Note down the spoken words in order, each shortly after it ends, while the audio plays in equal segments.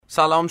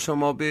سلام،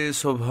 شما به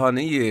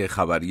صبحانه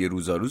خبری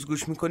روزاروز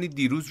گوش میکنید.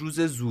 دیروز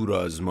روز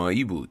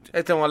زورآزمایی بود.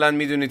 احتمالاً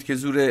میدونید که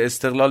زور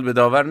استقلال به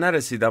داور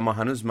نرسید، اما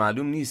هنوز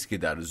معلوم نیست که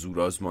در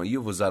زورآزمایی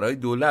وزرای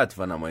دولت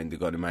و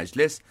نمایندگان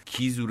مجلس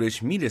کی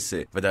زورش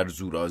میرسه و در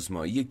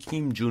زورآزمایی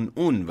کیم جون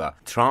اون و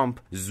ترامپ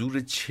زور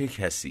چه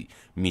کسی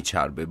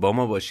میچربه. با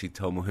ما باشید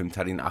تا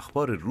مهمترین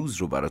اخبار روز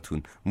رو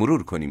براتون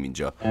مرور کنیم.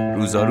 اینجا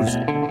روزاروز.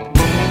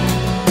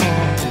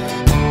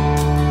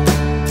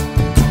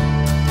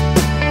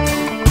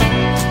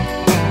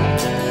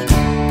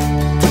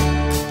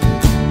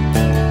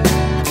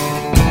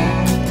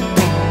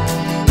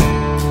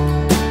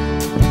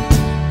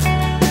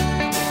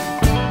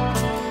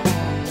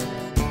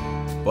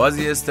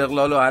 بازی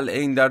استقلال و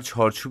العین در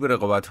چارچوب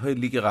رقابت‌های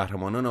لیگ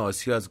قهرمانان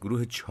آسیا از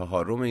گروه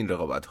چهارم این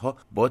رقابت‌ها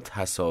با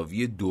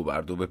تساوی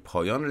 2-2 به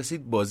پایان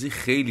رسید. بازی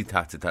خیلی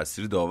تحت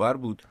تاثیر داور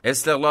بود.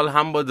 استقلال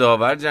هم با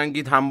داور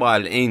جنگید هم با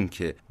العین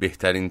که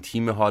بهترین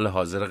تیم حال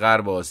حاضر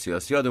غرب آسیا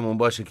است. یادمون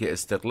باشه که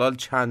استقلال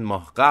چند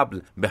ماه قبل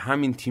به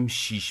همین تیم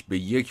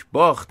 6-1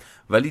 باخت،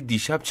 ولی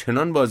دیشب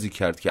چنان بازی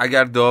کرد که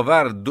اگر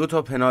داور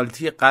 2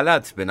 پنالتی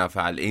غلط به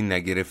نفع العین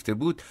نگرفته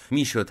بود،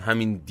 میشد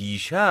همین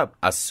دیشب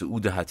از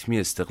صعود حتمی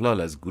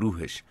استقلال از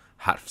گروهش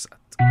حرف زد.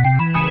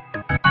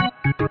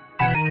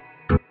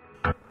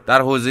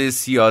 در حوزه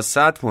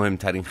سیاست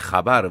مهمترین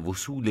خبر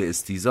وصول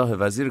استیضاح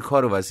وزیر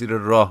کار و وزیر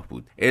راه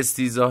بود.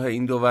 استیضاح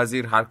این دو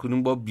وزیر هر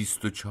کدوم با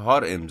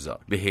 24 امضا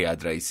به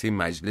هیئت رئیسه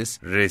مجلس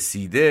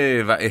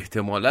رسیده و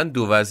احتمالاً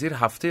دو وزیر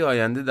هفته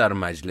آینده در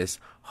مجلس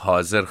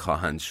حاضر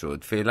خواهند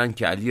شد. فعلا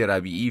که علی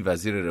ربیعی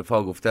وزیر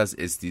رفاه گفته از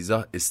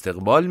استیضاح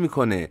استقبال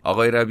میکنه.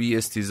 آقای ربیعی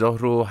استیضاح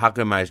رو حق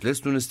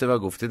مجلس دونسته و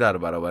گفته در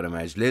برابر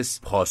مجلس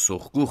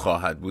پاسخگو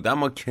خواهد بود،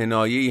 اما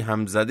کنایه‌ای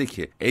هم زده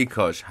که ای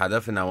کاش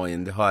هدف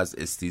نماینده ها از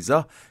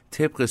استیضاح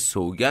طبق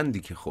سوگندی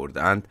که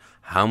خوردند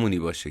همونی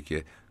باشه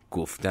که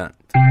گفتند.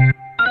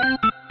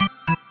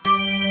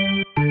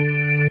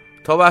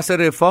 تا بحث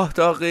رفاه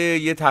داغه،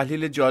 یه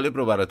تحلیل جالب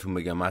رو براتون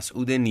بگم.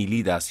 مسعود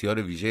نیلی،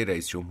 دستیار ویژه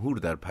رئیس جمهور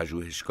در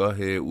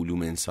پژوهشگاه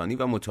علوم انسانی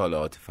و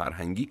مطالعات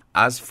فرهنگی،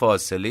 از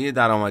فاصله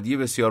درآمدی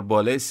بسیار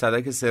بالای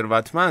صدک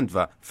ثروتمند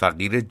و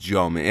فقیر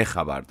جامعه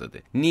خبر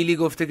داده. نیلی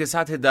گفته که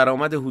سطح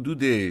درآمد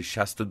حدود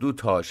 62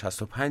 تا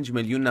 65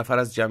 میلیون نفر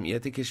از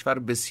جمعیت کشور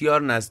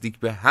بسیار نزدیک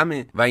به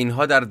همه و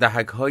اینها در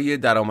دهک‌های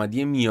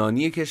درآمدی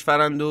میانی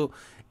کشورند و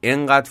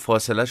اینقدر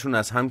فاصله شون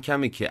از هم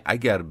کمه که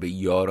اگر به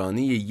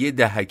یارانه یه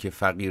دهک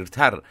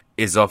فقیرتر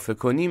اضافه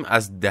کنیم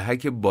از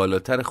دهک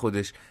بالاتر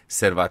خودش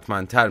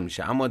ثروتمندتر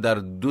میشه. اما در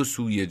دو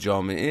سوی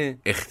جامعه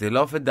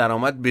اختلاف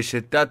درآمد به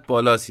شدت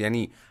بالاست،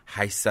 یعنی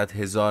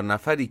 800,000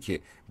 نفری که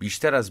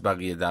بیشتر از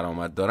بقیه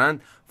درآمد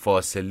دارند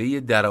فاصله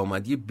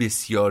درآمدی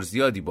بسیار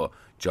زیادی با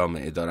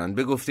جامعه دارند.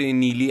 به گفته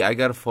نیلی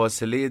اگر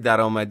فاصله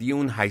درآمدی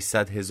اون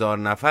 800,000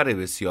 نفر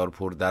بسیار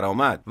پر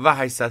درآمد و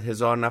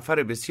 800,000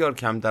 نفر بسیار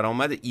کم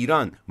درآمد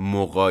ایران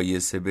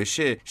مقایسه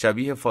بشه،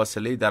 شبیه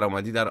فاصله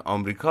درآمدی در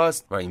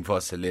آمریکاست و این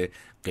فاصله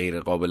غیر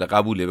قابل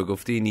قبوله. به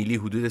گفته نیلی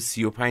حدود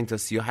 35 تا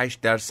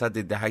 38%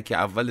 دهک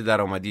اول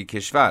درآمدی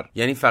کشور،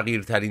 یعنی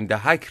فقیرترین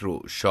دهک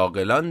رو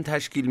شاغلان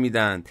تشکیل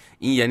میدن.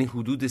 این یعنی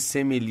حدود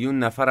 3 میلیون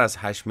نفر از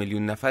 8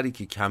 میلیون نفری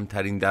که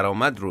کمترین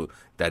درآمد رو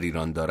در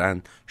ایران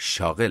دارن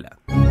شاغلن.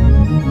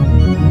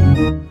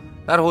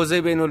 در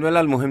حوزه بین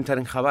الملل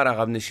مهمترین خبر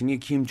عقب نشینی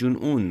کیم جون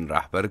اون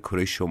رهبر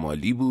کره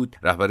شمالی بود.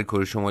 رهبر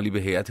کره شمالی به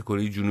هیئت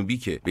کره جنوبی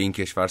که به این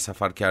کشور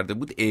سفر کرده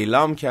بود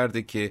اعلام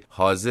کرده که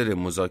حاضر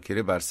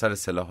مذاکره بر سر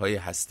سلاح‌های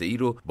هسته‌ای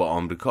رو با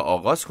آمریکا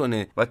آغاز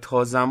کنه و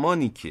تا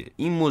زمانی که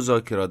این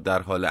مذاکرات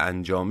در حال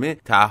انجامه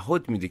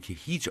تعهد میده که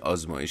هیچ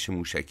آزمایش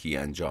موشکی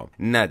انجام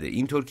نده.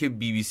 اینطور که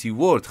BBC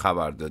ورلد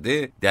خبر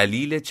داده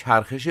دلیل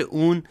چرخش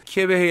اون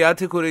که به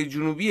هیئت کره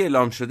جنوبی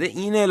اعلام شده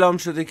این اعلام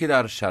شده که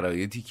در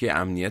شرایطی که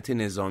امنیت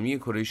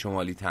نظامی کره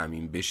شمالی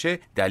تامین بشه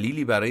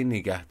دلیلی برای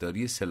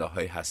نگهداری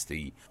سلاح‌های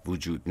هسته‌ای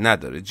وجود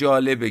نداره.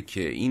 جالبه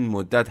که این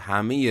مدت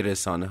همه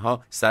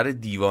رسانه‌ها سر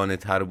دیوانه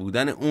تر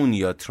بودن اون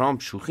یا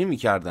ترامپ شوخی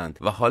می‌کردند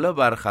و حالا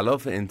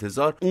برخلاف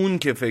انتظار اون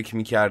که فکر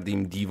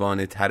می‌کردیم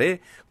دیوانه تره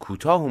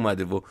کوتاه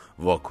اومده و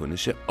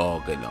واکنش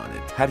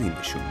عاقلانه تری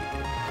نشون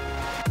میده.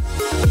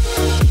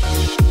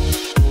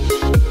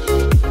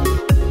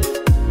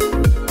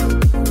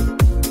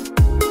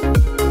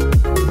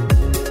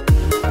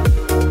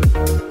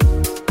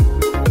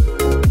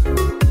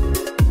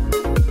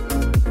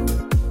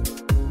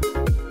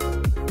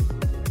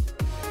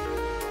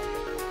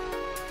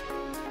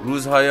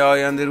 روزهای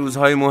آینده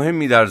روزهای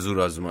مهمی در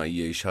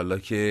زورآزمایی، ایشالله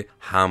که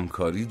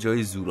همکاری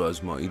جای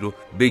زورآزمایی رو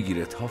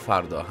بگیره. تا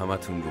فردا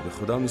همتون رو به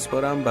خدا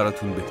میسپارم،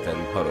 براتون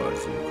بهترین ها رو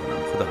آرزو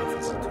میکنم. خدا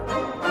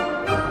حافظتون.